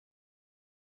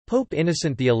Pope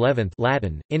Innocent XI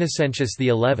 (Latin: Innocentius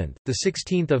XI), the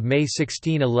 16th of May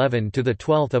 1611 to the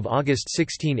 12th of August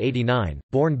 1689,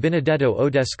 born Benedetto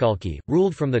Odescalchi,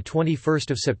 ruled from the 21st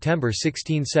of September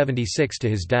 1676 to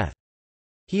his death.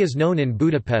 He is known in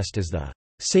Budapest as the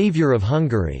savior of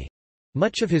Hungary.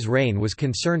 Much of his reign was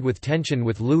concerned with tension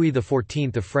with Louis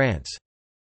XIV of France.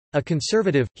 A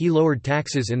conservative, he lowered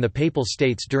taxes in the Papal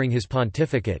States during his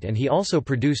pontificate, and he also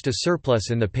produced a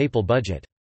surplus in the papal budget.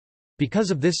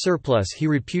 Because of this surplus, he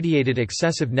repudiated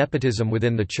excessive nepotism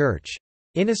within the Church.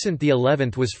 Innocent XI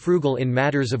was frugal in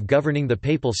matters of governing the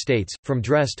Papal States, from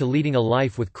dress to leading a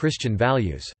life with Christian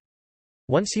values.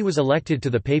 Once he was elected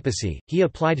to the papacy, he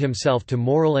applied himself to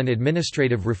moral and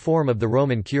administrative reform of the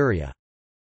Roman Curia.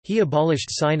 He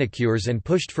abolished sinecures and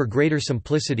pushed for greater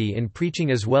simplicity in preaching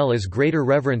as well as greater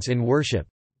reverence in worship,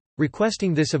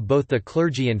 requesting this of both the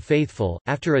clergy and faithful.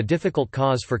 After a difficult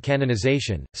cause for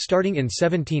canonization, starting in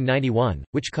 1791,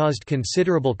 which caused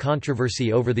considerable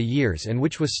controversy over the years and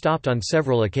which was stopped on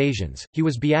several occasions, he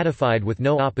was beatified with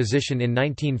no opposition in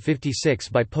 1956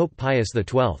 by Pope Pius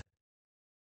XII.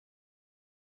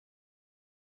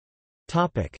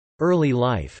 Early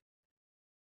life.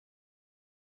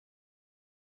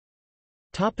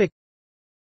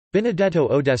 Benedetto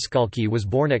Odescalchi was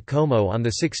born at Como on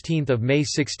 16 May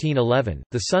 1611,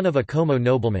 the son of a Como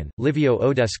nobleman, Livio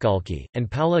Odescalchi,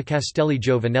 and Paola Castelli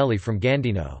Giovanelli from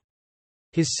Gandino.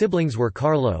 His siblings were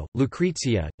Carlo,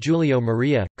 Lucrezia, Giulio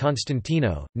Maria,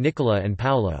 Constantino, Nicola and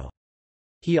Paolo.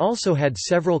 He also had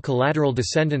several collateral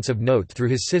descendants of note through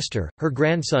his sister, her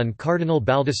grandson Cardinal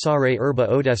Baldassare Erba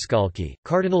Odescalchi,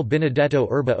 Cardinal Benedetto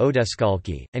Erba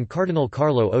Odescalchi, and Cardinal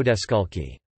Carlo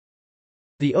Odescalchi.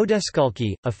 The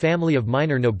Odescalchi, a family of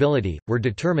minor nobility, were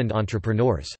determined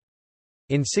entrepreneurs.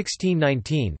 In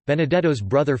 1619, Benedetto's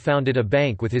brother founded a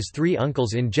bank with his three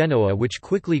uncles in Genoa, which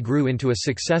quickly grew into a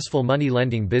successful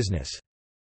money-lending business.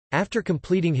 After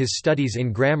completing his studies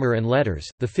in grammar and letters,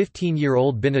 the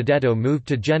 15-year-old Benedetto moved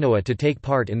to Genoa to take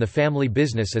part in the family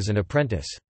business as an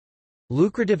apprentice.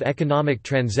 Lucrative economic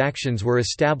transactions were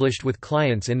established with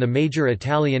clients in the major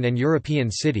Italian and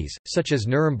European cities, such as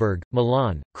Nuremberg,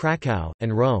 Milan, Krakow,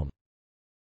 and Rome.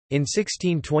 In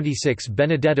 1626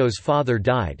 Benedetto's father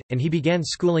died, and he began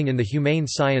schooling in the humane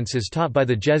sciences taught by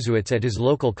the Jesuits at his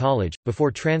local college,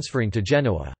 before transferring to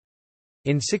Genoa.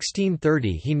 In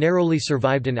 1630 he narrowly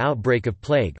survived an outbreak of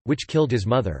plague, which killed his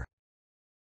mother.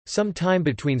 Some time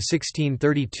between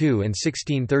 1632 and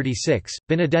 1636,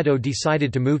 Benedetto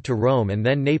decided to move to Rome and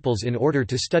then Naples in order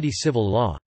to study civil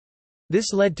law.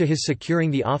 This led to his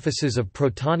securing the offices of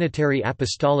Protonotary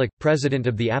Apostolic, President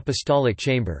of the Apostolic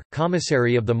Chamber,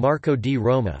 Commissary of the Marco di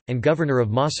Roma, and Governor of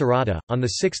Macerata. On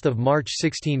 6 March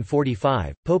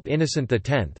 1645, Pope Innocent X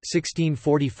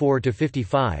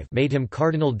 (1644–55) made him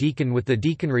cardinal deacon with the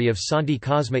deaconry of Santi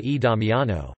Cosma e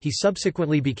Damiano. He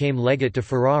subsequently became legate to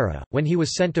Ferrara. When he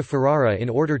was sent to Ferrara in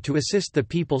order to assist the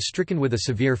people stricken with a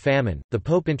severe famine, the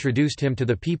Pope introduced him to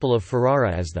the people of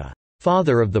Ferrara as the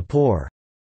father of the poor.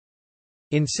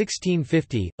 In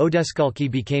 1650,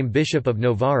 Odescalchi became Bishop of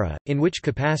Novara, in which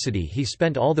capacity he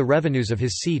spent all the revenues of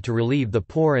his see to relieve the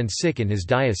poor and sick in his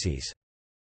diocese.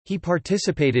 He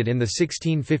participated in the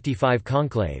 1655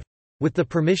 conclave. With the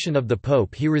permission of the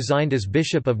Pope, he resigned as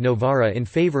Bishop of Novara in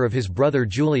favor of his brother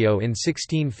Giulio in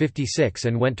 1656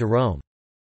 and went to Rome.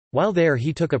 While there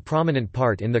he took a prominent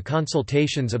part in the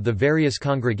consultations of the various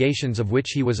congregations of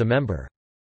which he was a member.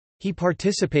 He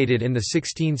participated in the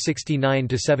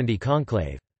 1669–70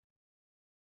 conclave.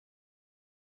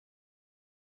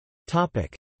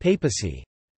 Papacy.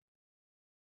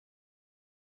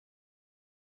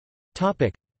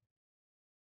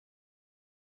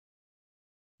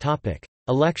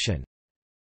 Election.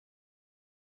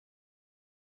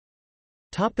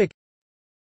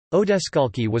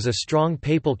 Odescalchi was a strong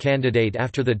papal candidate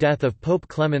after the death of Pope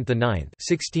Clement IX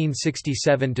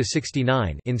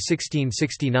 (1667–69) in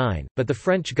 1669, but the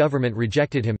French government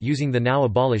rejected him using the now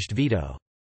abolished veto.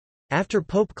 After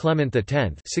Pope Clement X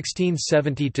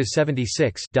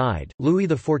 (1670–76) died, Louis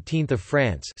XIV of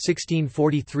France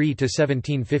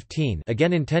 (1643–1715)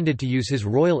 again intended to use his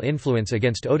royal influence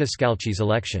against Odescalchi's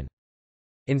election.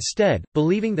 Instead,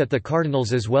 believing that the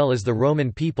cardinals as well as the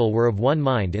Roman people were of one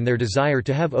mind in their desire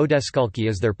to have Odescalchi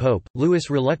as their pope, Louis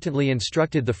reluctantly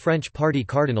instructed the French party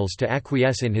cardinals to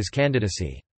acquiesce in his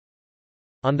candidacy.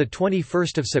 On 21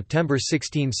 September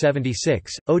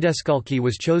 1676, Odescalchi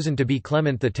was chosen to be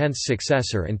Clement X's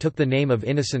successor and took the name of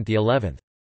Innocent XI.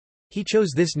 He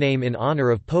chose this name in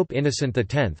honor of Pope Innocent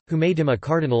X, who made him a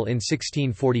cardinal in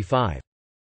 1645.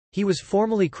 He was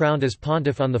formally crowned as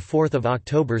pontiff on 4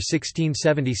 October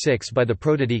 1676 by the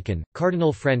protodeacon,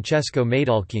 Cardinal Francesco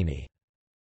Maidalchini.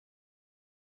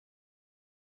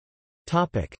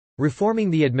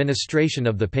 Reforming the administration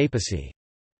of the papacy.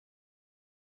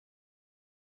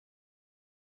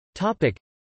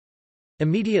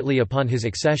 Immediately upon his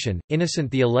accession,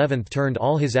 Innocent XI turned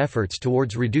all his efforts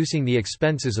towards reducing the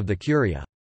expenses of the curia.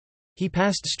 He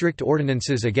passed strict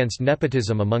ordinances against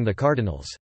nepotism among the cardinals.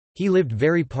 He lived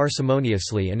very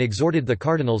parsimoniously and exhorted the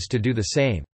cardinals to do the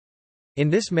same. In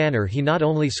this manner he not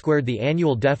only squared the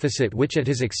annual deficit which at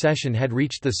his accession had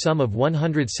reached the sum of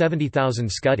 170,000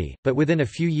 scudi, but within a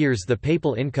few years the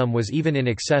papal income was even in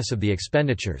excess of the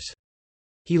expenditures.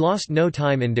 He lost no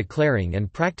time in declaring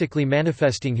and practically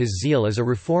manifesting his zeal as a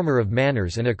reformer of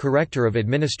manners and a corrector of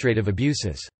administrative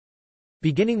abuses.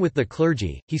 Beginning with the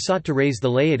clergy, he sought to raise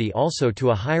the laity also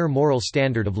to a higher moral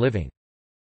standard of living.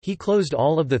 He closed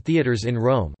all of the theatres in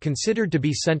Rome considered to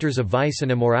be centres of vice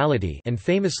and immorality and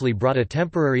famously brought a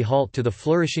temporary halt to the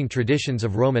flourishing traditions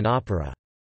of Roman opera.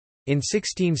 In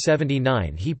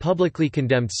 1679 he publicly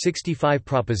condemned 65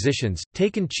 propositions,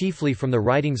 taken chiefly from the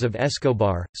writings of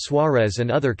Escobar, Suarez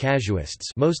and other casuists,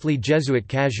 mostly Jesuit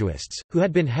casuists, who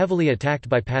had been heavily attacked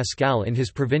by Pascal in his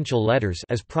provincial letters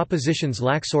as propositions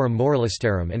laxorum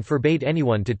moralistarum, and forbade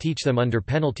anyone to teach them under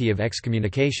penalty of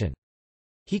excommunication.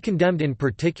 He condemned in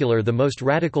particular the most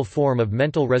radical form of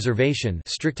mental reservation,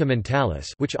 stricta mentalis,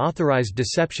 which authorized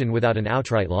deception without an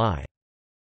outright lie.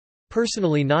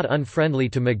 Personally not unfriendly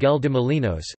to Miguel de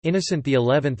Molinos, Innocent XI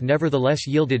nevertheless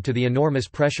yielded to the enormous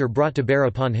pressure brought to bear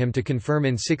upon him to confirm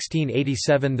in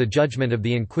 1687 the judgment of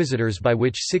the inquisitors, by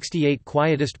which 68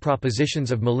 Quietist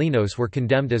propositions of Molinos were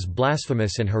condemned as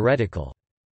blasphemous and heretical.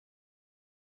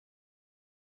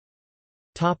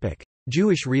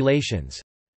 Jewish relations.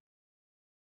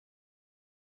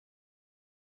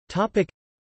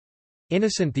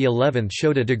 Innocent XI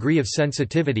showed a degree of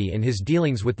sensitivity in his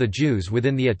dealings with the Jews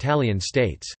within the Italian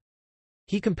states.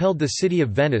 He compelled the city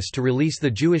of Venice to release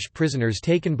the Jewish prisoners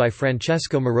taken by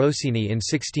Francesco Morosini in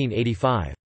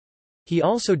 1685. He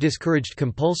also discouraged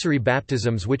compulsory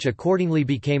baptisms, which accordingly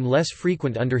became less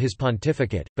frequent under his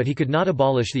pontificate, but he could not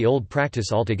abolish the old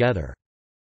practice altogether.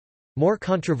 More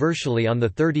controversially, on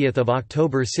 30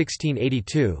 October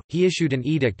 1682, he issued an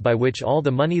edict by which all the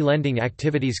money-lending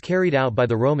activities carried out by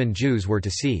the Roman Jews were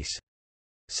to cease.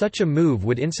 Such a move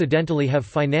would incidentally have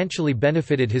financially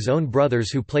benefited his own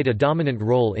brothers, who played a dominant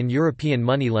role in European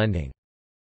money-lending.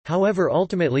 However,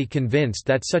 ultimately convinced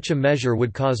that such a measure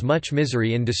would cause much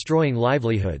misery in destroying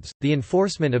livelihoods, the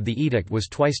enforcement of the edict was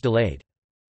twice delayed.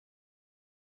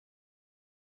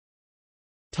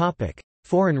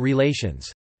 Foreign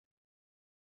relations.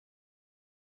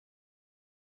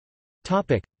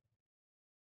 The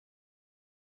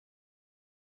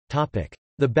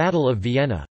Battle of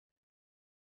Vienna.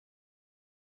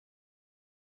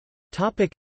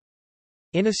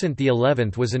 Innocent XI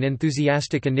was an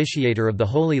enthusiastic initiator of the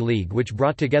Holy League, which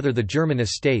brought together the German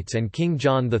estates and King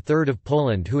John III of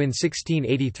Poland, who in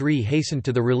 1683 hastened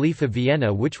to the relief of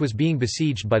Vienna, which was being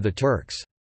besieged by the Turks.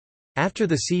 After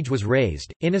the siege was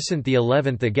raised, Innocent XI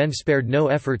again spared no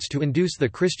efforts to induce the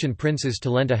Christian princes to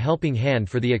lend a helping hand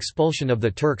for the expulsion of the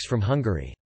Turks from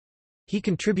Hungary. He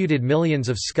contributed millions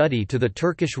of scudi to the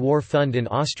Turkish war fund in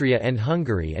Austria and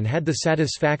Hungary, and had the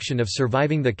satisfaction of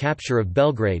surviving the capture of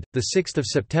Belgrade, 6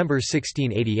 September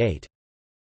 1688.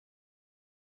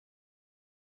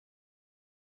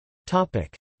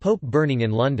 Pope burning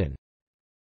in London.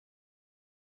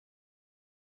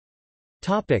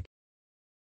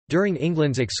 During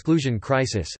England's exclusion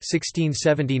crisis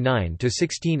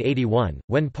 1679–1681,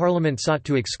 when Parliament sought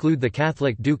to exclude the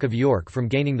Catholic Duke of York from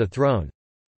gaining the throne,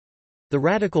 the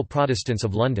radical Protestants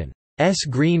of London's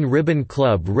Green Ribbon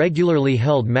Club regularly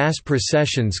held mass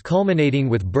processions culminating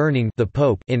with burning the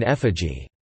Pope in effigy.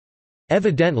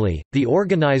 Evidently, the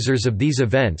organizers of these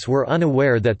events were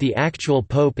unaware that the actual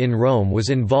Pope in Rome was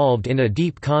involved in a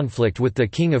deep conflict with the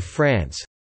King of France,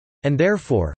 and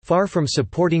therefore, far from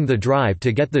supporting the drive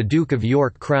to get the Duke of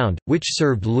York crowned, which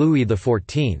served Louis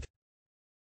XIV's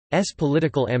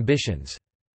political ambitions.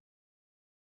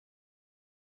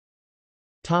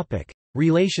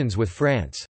 Relations with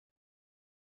France.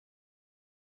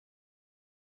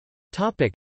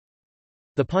 The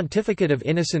pontificate of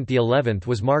Innocent XI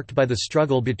was marked by the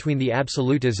struggle between the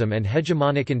absolutism and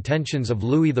hegemonic intentions of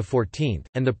Louis XIV,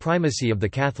 and the primacy of the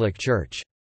Catholic Church.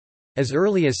 As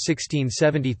early as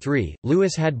 1673,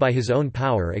 Louis had by his own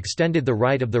power extended the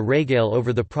right of the regale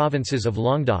over the provinces of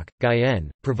Languedoc, Guyenne,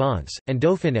 Provence, and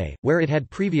Dauphiné, where it had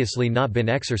previously not been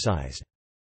exercised.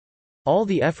 All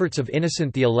the efforts of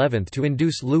Innocent XI to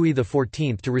induce Louis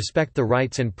XIV to respect the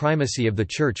rights and primacy of the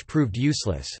Church proved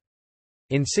useless.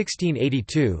 In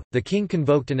 1682, the king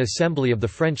convoked an assembly of the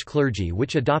French clergy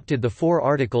which adopted the 4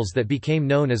 articles that became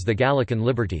known as the Gallican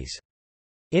Liberties.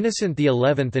 Innocent XI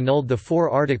annulled the 4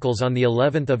 articles on the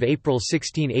 11th of April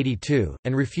 1682,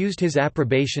 and refused his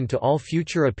approbation to all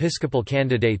future episcopal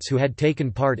candidates who had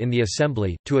taken part in the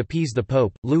assembly. To appease the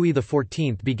Pope, Louis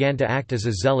XIV began to act as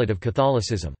a zealot of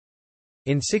Catholicism.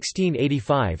 In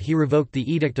 1685 he revoked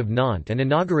the Edict of Nantes and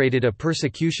inaugurated a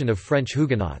persecution of French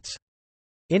Huguenots.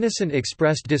 Innocent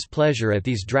expressed displeasure at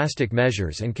these drastic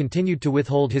measures and continued to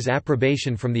withhold his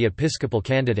approbation from the episcopal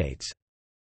candidates.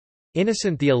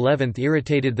 Innocent XI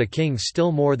irritated the king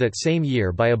still more that same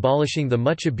year by abolishing the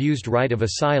much-abused right of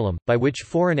asylum, by which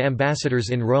foreign ambassadors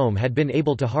in Rome had been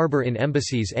able to harbour in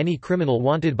embassies any criminal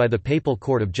wanted by the Papal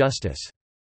Court of Justice.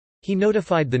 He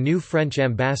notified the new French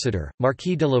ambassador,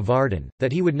 Marquis de Lavardin,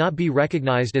 that he would not be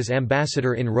recognized as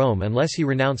ambassador in Rome unless he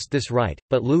renounced this right,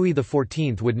 but Louis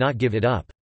XIV would not give it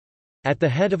up. At the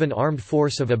head of an armed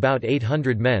force of about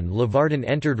 800 men, Lavardin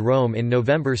entered Rome in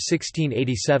November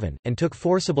 1687, and took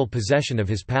forcible possession of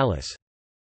his palace.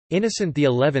 Innocent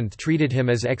XI treated him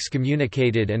as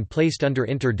excommunicated and placed under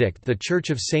interdict the Church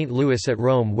of St. Louis at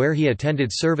Rome, where he attended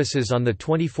services on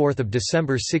 24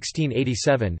 December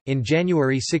 1687. In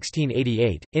January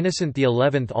 1688, Innocent XI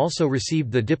also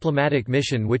received the diplomatic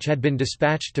mission which had been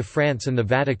dispatched to France and the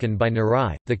Vatican by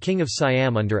Narai, the King of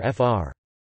Siam under Fr.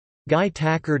 Guy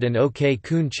Taccard and OK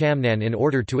Kun Chamnan in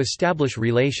order to establish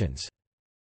relations.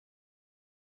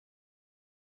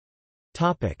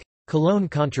 Cologne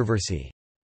controversy.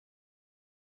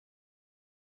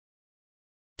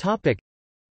 The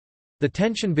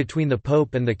tension between the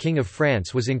Pope and the King of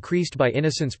France was increased by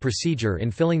Innocent's procedure in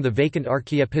filling the vacant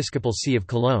archiepiscopal see of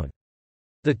Cologne.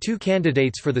 The 2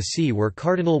 candidates for the see were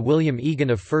Cardinal William Egan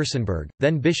of Fürstenberg,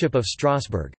 then Bishop of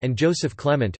Strasbourg, and Joseph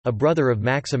Clement, a brother of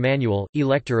Max Emanuel,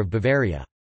 Elector of Bavaria.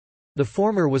 The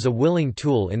former was a willing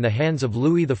tool in the hands of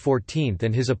Louis XIV,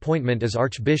 and his appointment as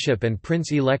Archbishop and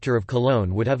Prince-Elector of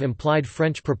Cologne would have implied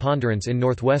French preponderance in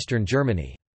northwestern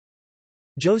Germany.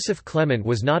 Joseph Clement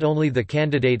was not only the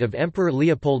candidate of Emperor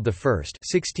Leopold I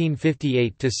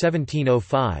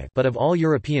 (1658–1705), but of all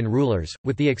European rulers,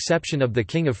 with the exception of the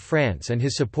King of France and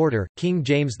his supporter, King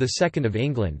James II of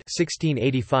England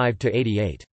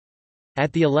 (1685–88).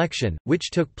 At the election,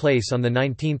 which took place on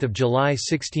 19 July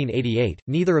 1688,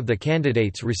 neither of the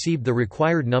candidates received the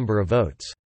required number of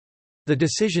votes. The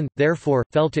decision, therefore,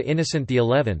 fell to Innocent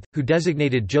XI, who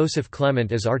designated Joseph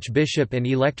Clement as Archbishop and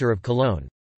Elector of Cologne.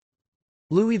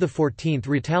 Louis XIV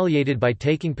retaliated by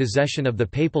taking possession of the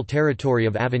papal territory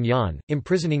of Avignon,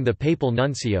 imprisoning the papal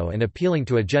nuncio and appealing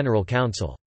to a general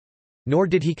council. Nor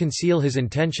did he conceal his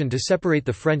intention to separate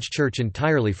the French Church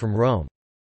entirely from Rome.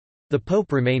 The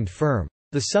Pope remained firm.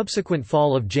 The subsequent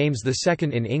fall of James II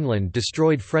in England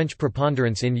destroyed French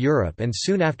preponderance in Europe, and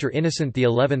soon after Innocent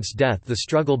XI's death the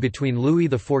struggle between Louis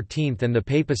XIV and the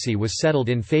papacy was settled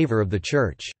in favour of the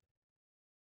Church.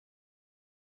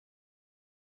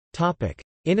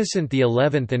 Innocent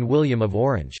XI and William of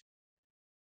Orange.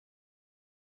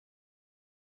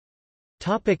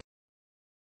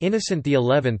 Innocent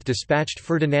XI dispatched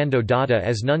Ferdinando d'Adda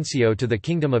as nuncio to the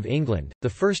Kingdom of England, the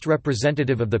first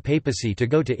representative of the papacy to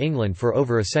go to England for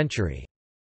over a century.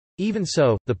 Even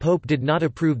so, the Pope did not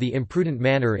approve the imprudent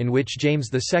manner in which James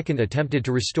II attempted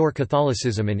to restore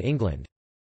Catholicism in England.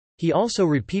 He also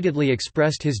repeatedly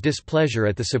expressed his displeasure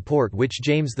at the support which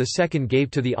James II gave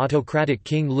to the autocratic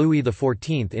King Louis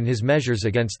XIV in his measures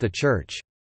against the Church.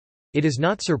 It is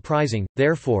not surprising,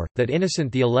 therefore, that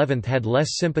Innocent XI had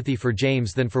less sympathy for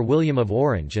James than for William of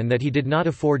Orange, and that he did not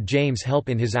afford James help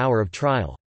in his hour of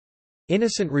trial.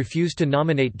 Innocent refused to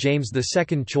nominate James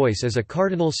II's choice as a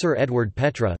Cardinal Sir Edward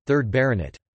Petre, 3rd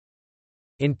Baronet.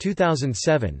 In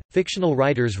 2007, fictional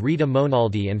writers Rita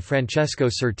Monaldi and Francesco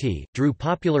Certi drew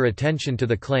popular attention to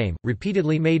the claim,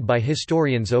 repeatedly made by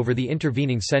historians over the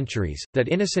intervening centuries, that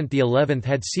Innocent XI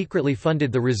had secretly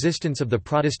funded the resistance of the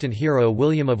Protestant hero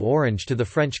William of Orange to the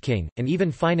French king, and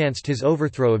even financed his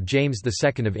overthrow of James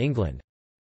II of England.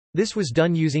 This was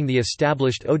done using the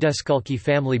established Odescalchi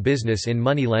family business in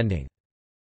money lending.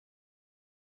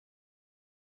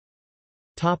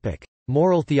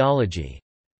 Moral theology.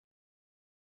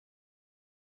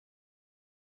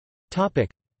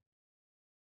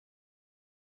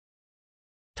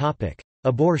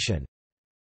 Abortion.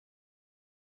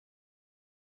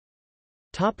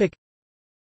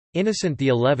 Innocent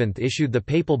XI issued the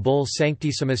papal bull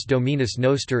Sanctissimus Dominus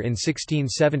Noster in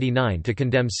 1679 to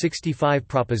condemn 65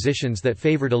 propositions that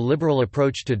favored a liberal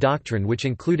approach to doctrine, which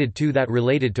included 2 that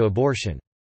related to abortion.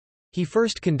 He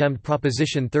first condemned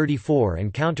Proposition 34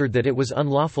 and countered that it was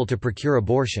unlawful to procure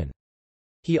abortion.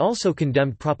 He also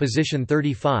condemned Proposition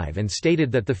 35 and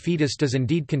stated that the fetus does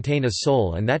indeed contain a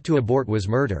soul and that to abort was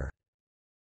murder.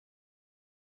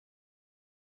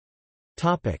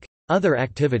 Other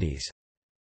activities.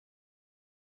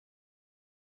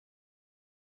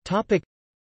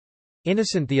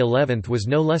 Innocent XI was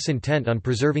no less intent on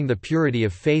preserving the purity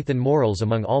of faith and morals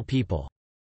among all people.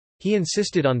 He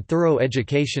insisted on thorough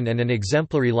education and an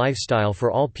exemplary lifestyle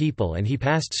for all people, and he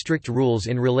passed strict rules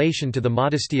in relation to the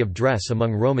modesty of dress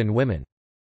among Roman women.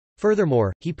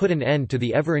 Furthermore, he put an end to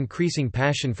the ever-increasing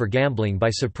passion for gambling by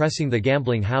suppressing the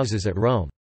gambling houses at Rome.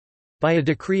 By a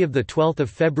decree of 12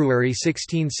 February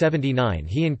 1679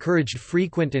 he encouraged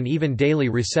frequent and even daily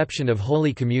reception of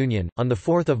Holy Communion. On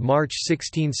 4 March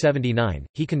 1679,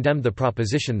 he condemned the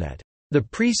proposition that, "The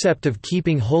precept of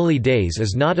keeping holy days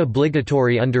is not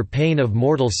obligatory under pain of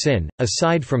mortal sin,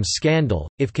 aside from scandal,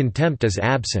 if contempt is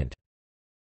absent."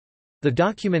 The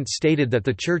document stated that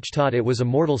the Church taught it was a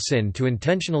mortal sin to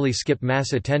intentionally skip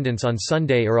Mass attendance on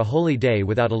Sunday or a holy day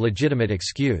without a legitimate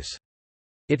excuse.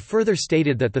 It further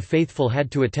stated that the faithful had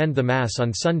to attend the Mass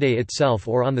on Sunday itself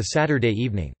or on the Saturday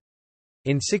evening.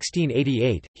 In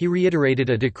 1688, he reiterated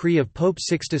a decree of Pope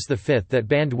Sixtus V that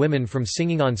banned women from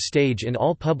singing on stage in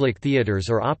all public theatres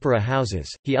or opera houses.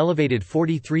 He elevated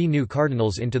 43 new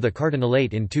cardinals into the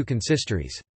cardinalate in 2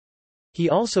 consistories. He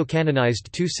also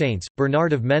canonized 2 saints,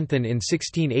 Bernard of Menthon in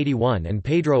 1681 and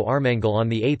Pedro Armengol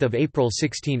on 8 April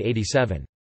 1687.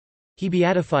 He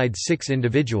beatified 6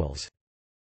 individuals.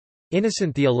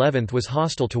 Innocent XI was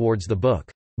hostile towards the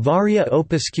book, Varia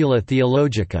Opuscula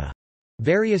Theologica,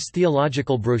 various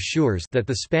theological brochures that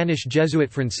the Spanish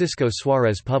Jesuit Francisco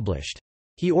Suarez published.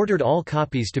 He ordered all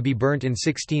copies to be burnt in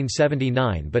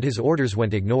 1679, but his orders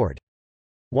went ignored.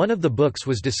 One of the books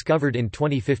was discovered in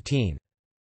 2015.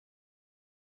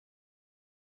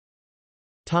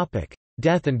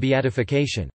 Death and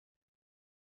beatification.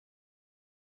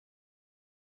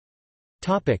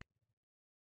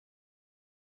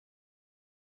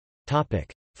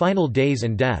 Final days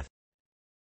and death.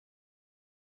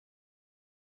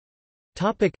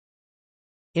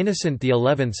 Innocent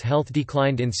XI's health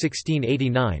declined in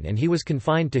 1689 and he was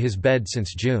confined to his bed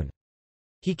since June.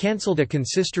 He cancelled a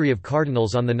consistory of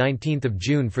cardinals on 19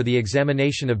 June for the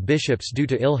examination of bishops due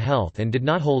to ill health and did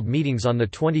not hold meetings on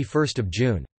 21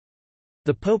 June.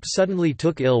 The Pope suddenly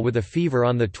took ill with a fever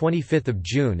on 25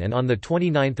 June and on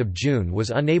 29 June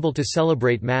was unable to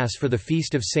celebrate Mass for the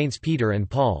feast of Saints Peter and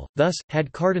Paul, thus,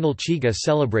 had Cardinal Chiga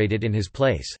celebrated in his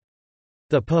place.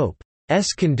 The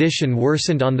Pope's condition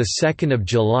worsened on 2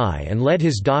 July and led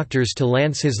his doctors to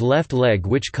lance his left leg,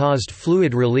 which caused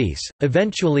fluid release,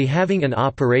 eventually having an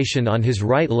operation on his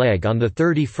right leg on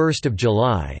 31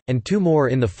 July, and 2 more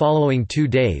in the following 2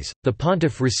 days. The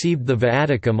pontiff received the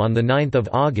viaticum on 9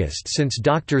 August since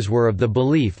doctors were of the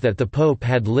belief that the Pope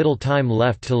had little time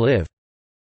left to live.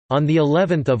 On the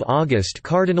 11th of August,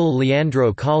 Cardinal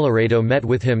Leandro Colloredo met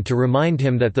with him to remind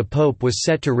him that the Pope was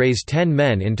set to raise 10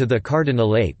 men into the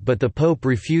cardinalate, but the Pope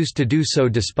refused to do so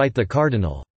despite the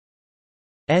cardinal's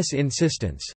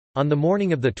insistence. On the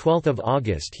morning of 12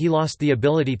 August he lost the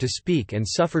ability to speak and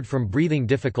suffered from breathing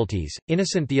difficulties.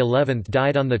 Innocent XI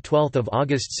died on 12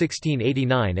 August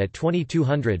 1689 at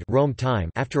 2200 Rome time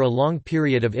after a long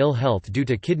period of ill health due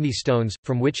to kidney stones,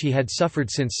 from which he had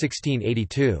suffered since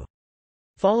 1682.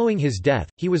 Following his death,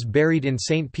 he was buried in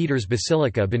St. Peter's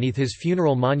Basilica beneath his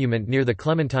funeral monument near the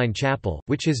Clementine Chapel,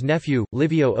 which his nephew,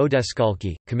 Livio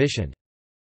Odescalchi, commissioned.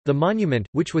 The monument,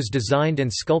 which was designed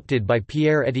and sculpted by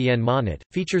Pierre-Étienne Monnet,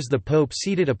 features the Pope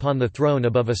seated upon the throne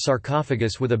above a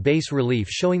sarcophagus with a bas relief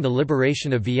showing the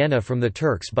liberation of Vienna from the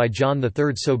Turks by John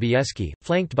III Sobieski,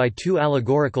 flanked by 2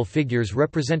 allegorical figures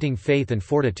representing faith and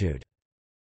fortitude.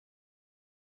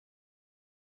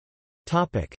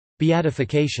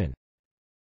 Beatification.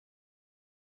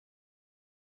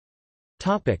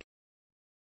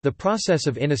 The process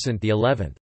of Innocent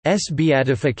XI's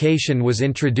beatification was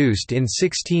introduced in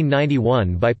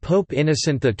 1691 by Pope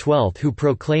Innocent XII, who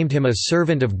proclaimed him a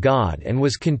servant of God, and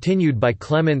was continued by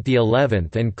Clement XI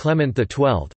and Clement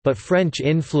XII, but French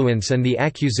influence and the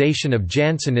accusation of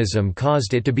Jansenism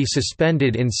caused it to be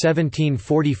suspended in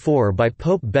 1744 by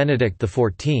Pope Benedict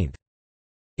XIV.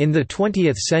 In the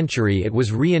 20th century it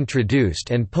was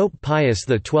reintroduced and Pope Pius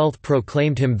XII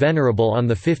proclaimed him venerable on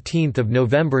 15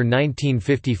 November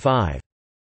 1955.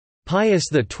 Pius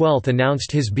XII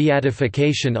announced his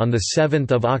beatification on 7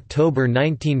 October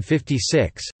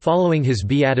 1956. Following his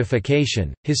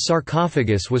beatification, his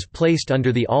sarcophagus was placed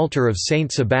under the altar of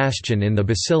Saint Sebastian in the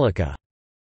Basilica.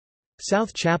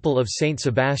 South Chapel of St.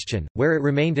 Sebastian, where it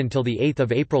remained until 8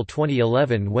 April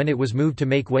 2011 when it was moved to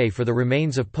make way for the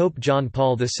remains of Pope John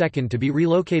Paul II to be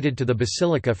relocated to the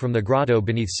Basilica from the grotto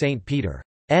beneath St. Peter's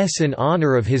in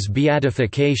honor of his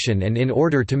beatification and in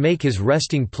order to make his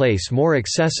resting place more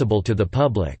accessible to the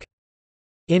public.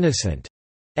 Innocent's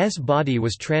body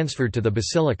was transferred to the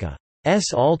Basilica's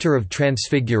Altar of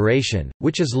Transfiguration,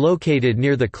 which is located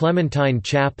near the Clementine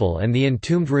Chapel, and the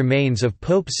entombed remains of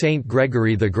Pope Saint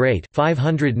Gregory the Great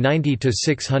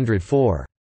 590–604.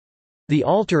 The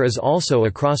altar is also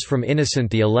across from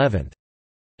Innocent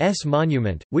XI's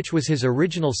monument, which was his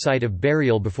original site of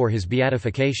burial before his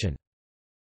beatification.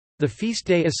 The feast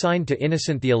day assigned to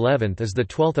Innocent XI is the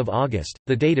 12th of August,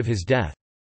 the date of his death.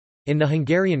 In the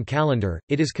Hungarian calendar,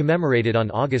 it is commemorated on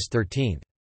August 13.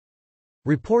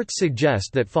 Reports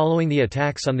suggest that following the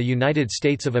attacks on the United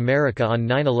States of America on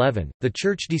 9/11, the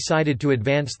Church decided to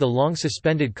advance the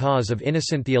long-suspended cause of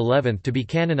Innocent XI to be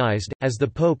canonized, as the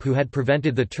Pope who had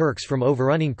prevented the Turks from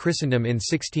overrunning Christendom in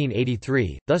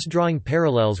 1683, thus drawing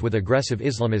parallels with aggressive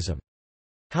Islamism.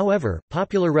 However,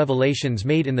 popular revelations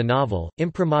made in the novel,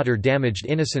 Imprimatur damaged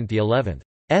Innocent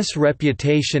XI's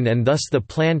reputation, and thus the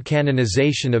planned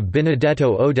canonization of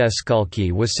Benedetto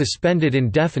Odescalchi was suspended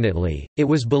indefinitely. It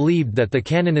was believed that the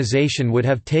canonization would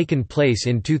have taken place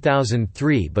in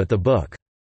 2003, but the book's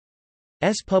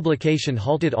publication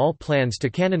halted all plans to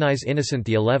canonize Innocent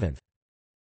XI.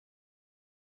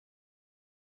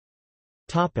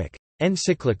 Topic: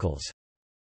 Encyclicals.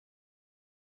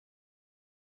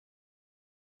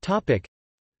 Topic: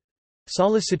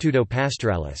 Solicitudo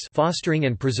Pastoralis, fostering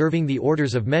and preserving the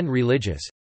orders of men religious.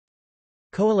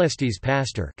 Coelestis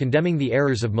Pastor, condemning the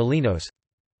errors of Molinos.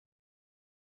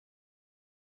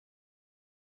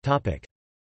 Topic: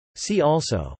 See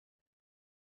also.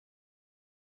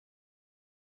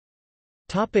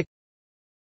 Topic: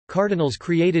 Cardinals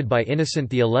created by Innocent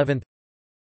XI.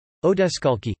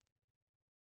 Odescalchi.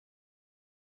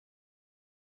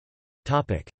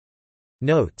 Topic: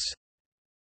 Notes.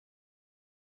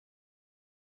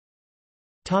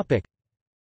 Topic.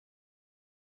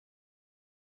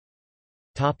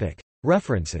 Topic.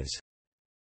 References.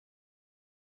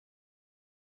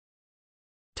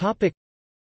 Topic.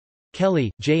 Kelly,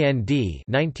 J.N.D.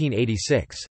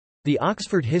 1986. The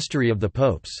Oxford History of the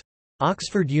Popes.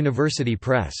 Oxford University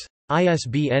Press.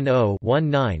 ISBN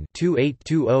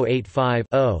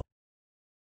 0-19-282085-0.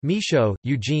 Michaud,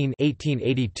 Eugene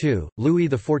 1882, Louis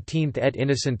XIV et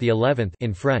Innocent XI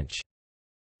in French.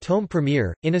 Tome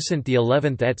Premier, Innocent XI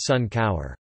et son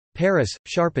Coeur. Paris,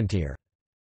 Charpentier.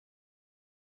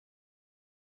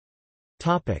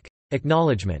 Topic.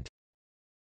 Acknowledgement.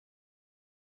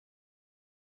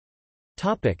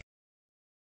 Topic.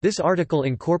 This article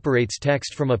incorporates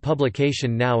text from a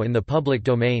publication now in the public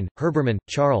domain, Herbermann,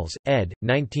 Charles, ed.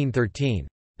 1913.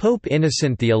 Pope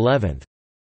Innocent XI.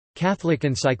 Catholic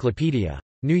Encyclopedia.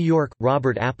 New York,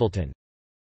 Robert Appleton.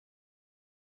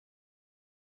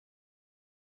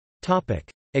 Topic.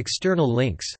 External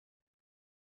links.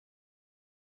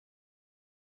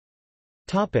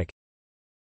 Topic.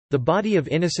 The body of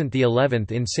Innocent XI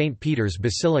in St. Peter's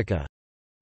Basilica.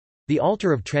 The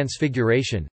Altar of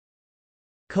Transfiguration.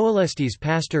 Coelestis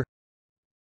Pastor.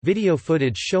 Video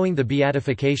footage showing the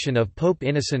beatification of Pope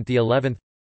Innocent XI.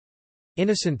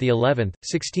 Innocent XI,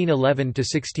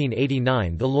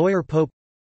 1611–1689, the lawyer pope.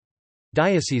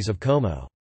 Diocese of Como.